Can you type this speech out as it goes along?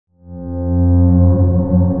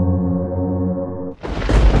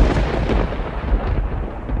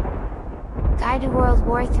World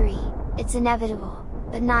War III, it's inevitable,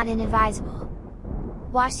 but not inadvisable.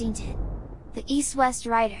 Washington. The East-West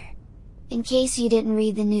Writer. In case you didn't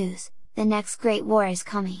read the news, the next Great War is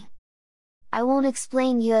coming. I won't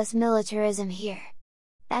explain US militarism here.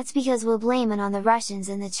 That's because we'll blame it on the Russians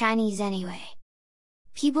and the Chinese anyway.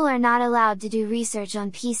 People are not allowed to do research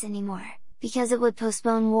on peace anymore, because it would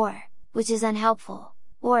postpone war, which is unhelpful.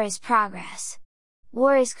 War is progress.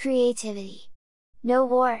 War is creativity. No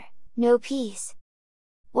war, no peace.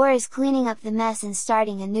 War is cleaning up the mess and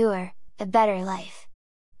starting a newer, a better life.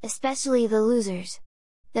 Especially the losers.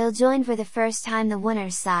 They'll join for the first time the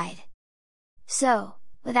winner's side. So,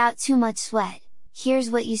 without too much sweat, here's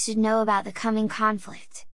what you should know about the coming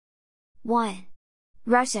conflict. 1.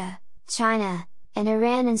 Russia, China, and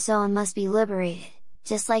Iran and so on must be liberated,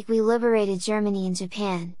 just like we liberated Germany and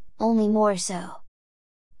Japan, only more so.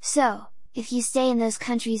 So, if you stay in those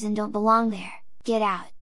countries and don't belong there, get out.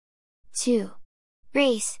 2.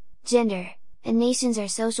 Race, gender, and nations are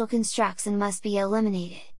social constructs and must be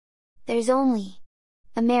eliminated. There's only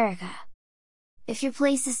America. If your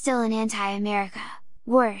place is still an anti-America,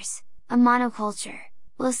 worse, a monoculture,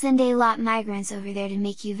 we'll send a lot migrants over there to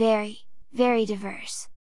make you very, very diverse.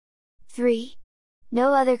 3.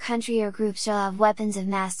 No other country or group shall have weapons of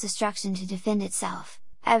mass destruction to defend itself,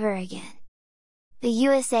 ever again. The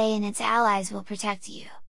USA and its allies will protect you.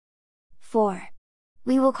 4.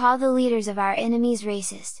 We will call the leaders of our enemies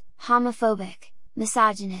racist, homophobic,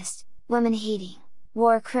 misogynist, women-hating,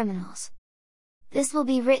 war criminals. This will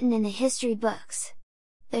be written in the history books.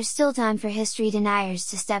 There's still time for history deniers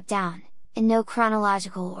to step down, in no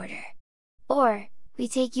chronological order. Or, we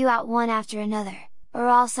take you out one after another, or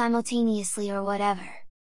all simultaneously or whatever.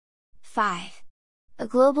 5. A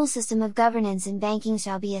global system of governance and banking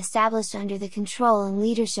shall be established under the control and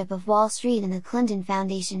leadership of Wall Street and the Clinton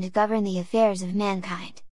Foundation to govern the affairs of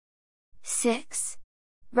mankind. 6.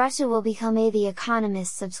 Russia will become a The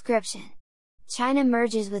Economist subscription. China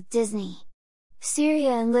merges with Disney.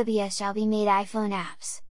 Syria and Libya shall be made iPhone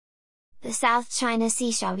apps. The South China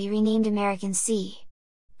Sea shall be renamed American Sea.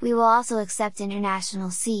 We will also accept International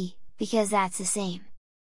Sea, because that's the same.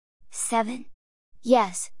 7.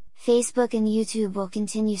 Yes, Facebook and YouTube will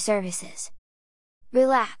continue services.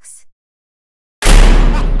 Relax.